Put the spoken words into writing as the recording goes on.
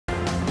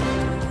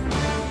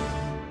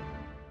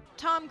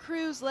Tom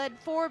Cruise led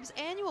Forbes'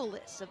 annual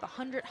list of the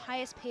 100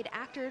 highest-paid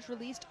actors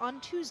released on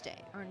Tuesday,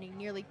 earning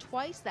nearly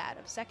twice that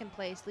of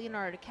second-place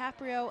Leonardo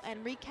DiCaprio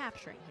and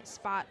recapturing his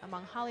spot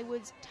among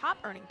Hollywood's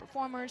top-earning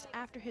performers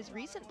after his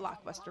recent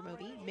blockbuster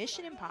movie,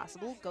 Mission: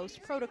 Impossible –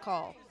 Ghost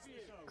Protocol.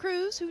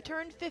 Cruise, who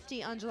turned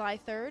 50 on July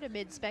 3rd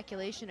amid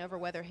speculation over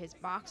whether his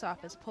box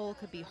office pull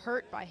could be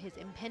hurt by his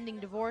impending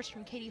divorce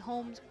from Katie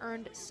Holmes,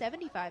 earned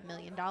 $75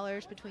 million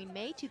between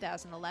May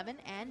 2011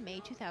 and May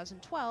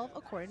 2012,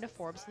 according to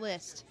Forbes'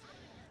 list.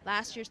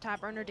 Last year's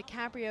top earner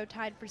DiCaprio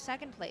tied for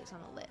second place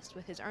on the list,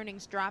 with his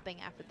earnings dropping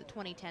after the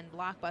 2010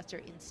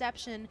 blockbuster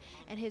Inception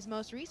and his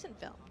most recent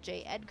film,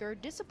 J. Edgar,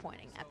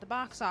 disappointing at the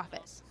box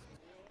office.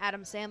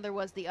 Adam Sandler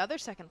was the other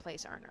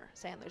second-place earner.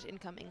 Sandler's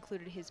income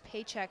included his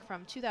paycheck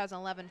from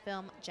 2011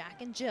 film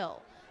Jack and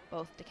Jill.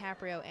 Both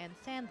DiCaprio and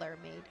Sandler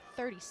made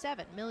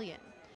 $37 million.